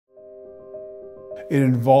It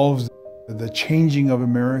involves the changing of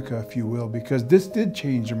America, if you will, because this did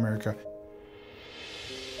change America.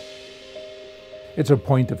 It's a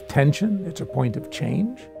point of tension, it's a point of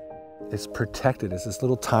change. It's protected, it's this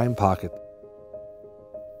little time pocket.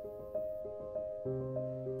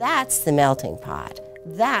 That's the melting pot.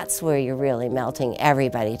 That's where you're really melting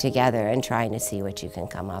everybody together and trying to see what you can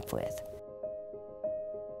come up with.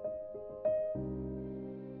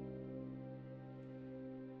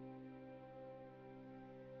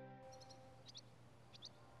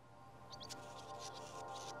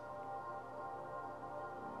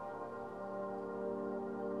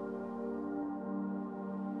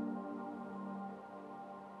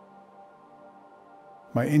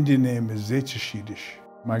 My Indian name is Zechashidish.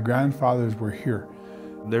 My grandfathers were here.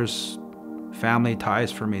 There's family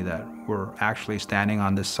ties for me that were actually standing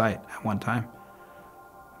on this site at one time.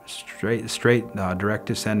 Straight, direct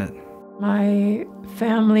descendant. My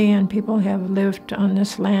family and people have lived on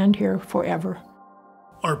this land here forever.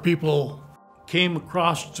 Our people came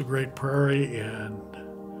across the Great Prairie and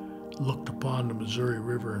looked upon the Missouri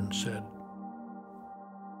River and said,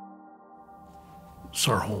 "It's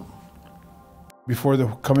our home." Before the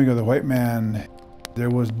coming of the white man, there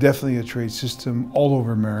was definitely a trade system all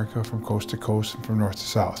over America from coast to coast and from north to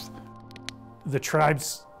south. The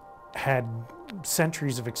tribes had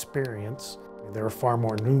centuries of experience. They were far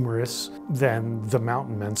more numerous than the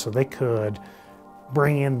mountain men, so they could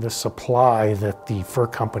bring in the supply that the fur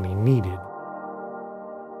company needed.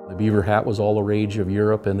 The beaver hat was all the rage of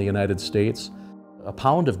Europe and the United States. A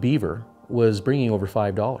pound of beaver was bringing over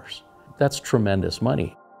 $5. That's tremendous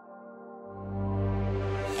money.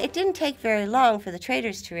 It didn't take very long for the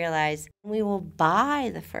traders to realize, we will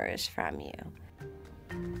buy the furs from you.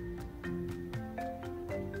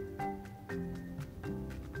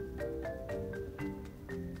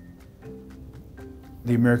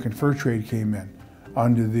 The American fur trade came in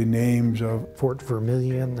under the names of Fort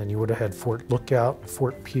Vermilion, and you would have had Fort Lookout,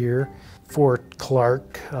 Fort Pierre, Fort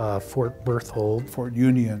Clark, Fort Berthold, Fort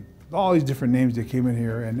Union. All these different names that came in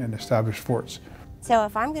here and established forts. So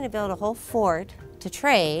if I'm going to build a whole fort to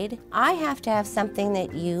trade, I have to have something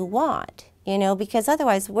that you want, you know, because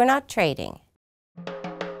otherwise we're not trading.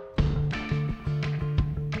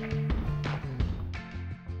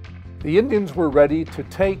 The Indians were ready to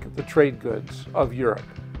take the trade goods of Europe.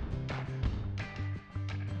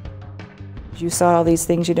 You saw all these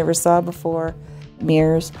things you never saw before,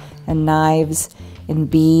 mirrors and knives and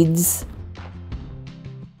beads.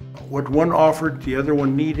 What one offered, the other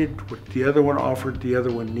one needed. What the other one offered, the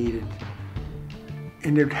other one needed.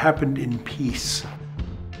 And it happened in peace.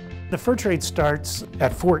 The fur trade starts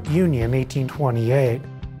at Fort Union, 1828.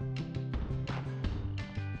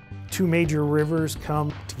 Two major rivers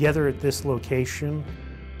come together at this location.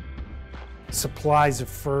 Supplies of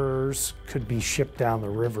furs could be shipped down the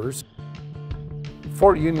rivers.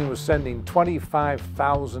 Fort Union was sending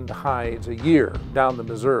 25,000 hides a year down the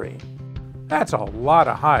Missouri. That's a lot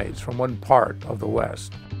of hides from one part of the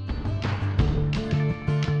West.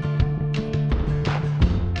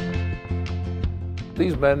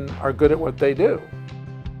 These men are good at what they do.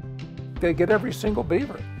 They get every single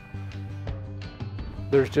beaver.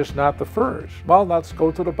 There's just not the furs. Well, let's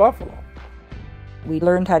go to the buffalo. We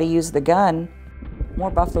learned how to use the gun.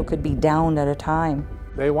 More buffalo could be downed at a time.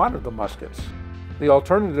 They wanted the muskets. The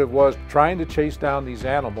alternative was trying to chase down these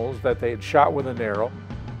animals that they had shot with an arrow.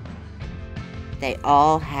 They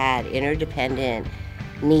all had interdependent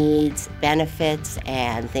needs, benefits,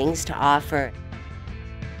 and things to offer.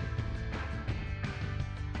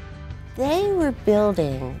 They were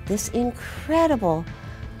building this incredible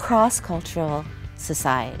cross-cultural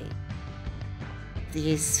society.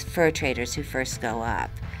 These fur traders who first go up,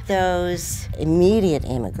 those immediate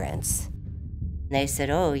immigrants, they said,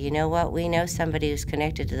 oh, you know what, we know somebody who's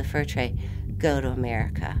connected to the fur trade, go to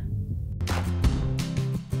America.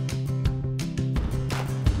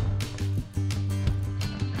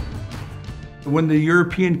 When the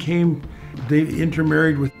European came, they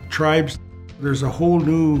intermarried with tribes. There's a whole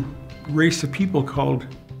new race of people called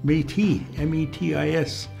Métis,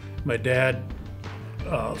 M-E-T-I-S. My dad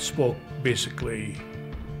spoke basically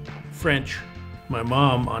French. My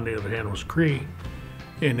mom, on the other hand, was Cree,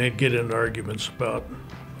 and they'd get into arguments about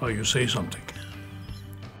how you say something.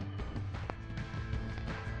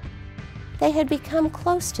 They had become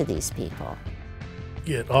close to these people.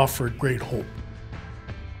 It offered great hope.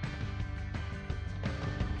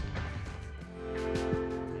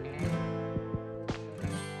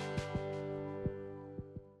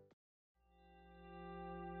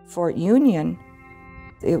 Fort Union,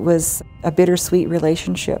 it was a bittersweet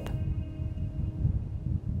relationship.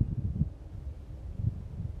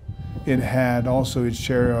 it had also its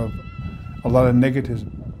share of a lot of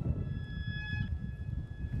negativism.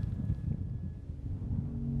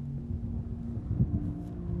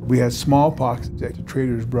 We had smallpox that the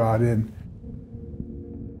traders brought in.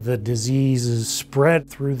 The diseases spread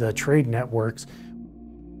through the trade networks.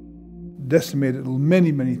 Decimated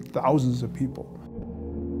many, many thousands of people.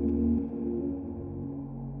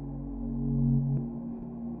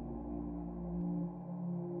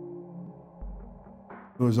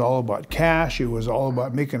 It was all about cash. It was all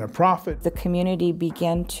about making a profit. The community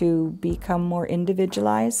began to become more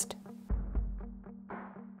individualized.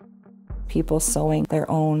 People sewing their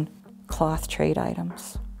own cloth trade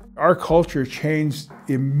items. Our culture changed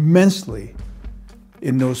immensely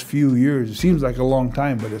in those few years. It seems like a long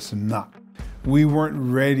time, but it's not. We weren't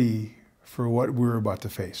ready for what we were about to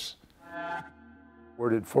face.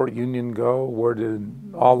 Where did Fort Union go? Where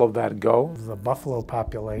did all of that go? The buffalo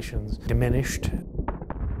populations diminished.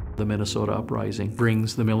 The Minnesota Uprising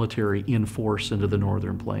brings the military in force into the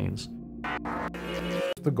northern plains.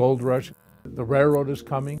 The gold rush, the railroad is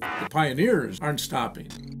coming. The pioneers aren't stopping.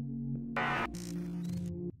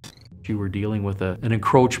 You were dealing with an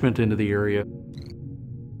encroachment into the area.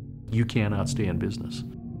 You cannot stay in business.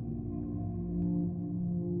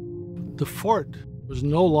 The fort was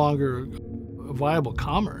no longer a viable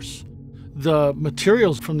commerce. The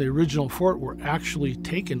materials from the original fort were actually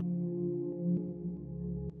taken.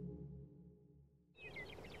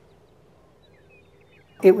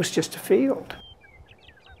 It was just a field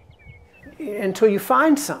until you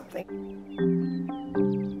find something.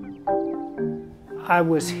 I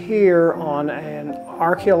was here on an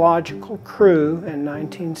archaeological crew in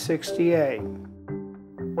 1968.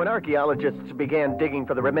 When archaeologists began digging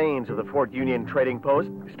for the remains of the Fort Union trading post,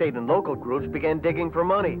 state and local groups began digging for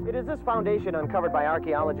money. It is this foundation uncovered by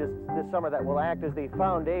archaeologists this summer that will act as the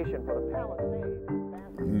foundation for the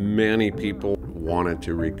palisade. Many people wanted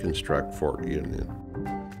to reconstruct Fort Union.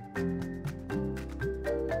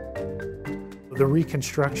 The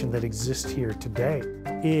reconstruction that exists here today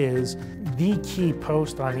is the key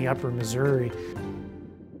post on the Upper Missouri.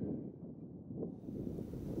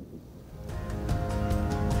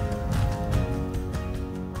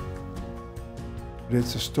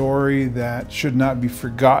 It's a story that should not be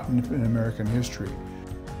forgotten in American history.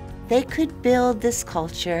 They could build this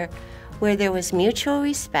culture where there was mutual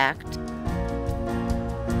respect.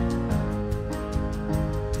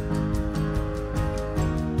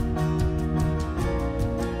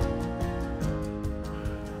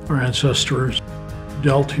 Our ancestors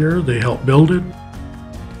dealt here, they helped build it.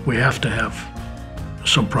 We have to have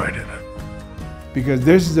some pride in it. Because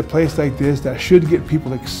this is a place like this that should get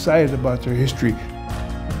people excited about their history.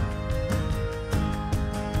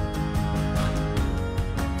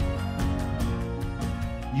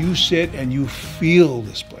 You sit and you feel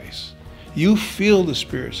this place. You feel the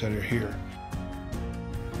spirits that are here.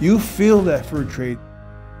 You feel that fur trade.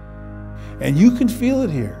 And you can feel it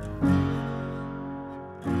here.